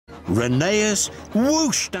Rheneas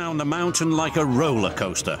whooshed down the mountain like a roller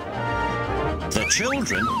coaster. The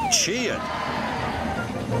children cheered.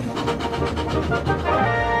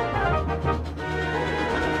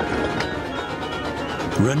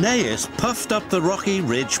 Rheneas puffed up the rocky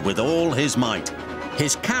ridge with all his might.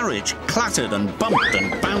 His carriage clattered and bumped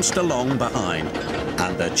and bounced along behind,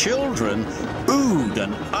 and the children oohed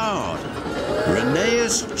and ahed.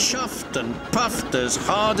 Rheneas chuffed and puffed as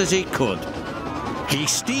hard as he could. He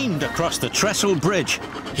steamed across the trestle bridge.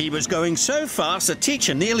 He was going so fast the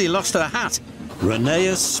teacher nearly lost her hat.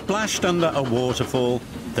 Rheneas splashed under a waterfall.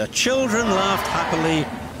 The children laughed happily,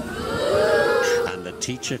 and the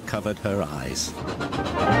teacher covered her eyes.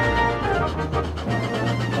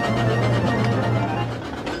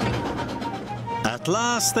 At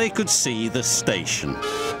last they could see the station.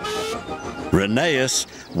 Rheneas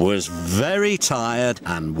was very tired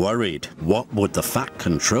and worried. What would the Fat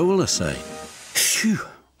Controller say? "Phew,"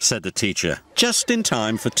 said the teacher, just in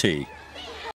time for tea.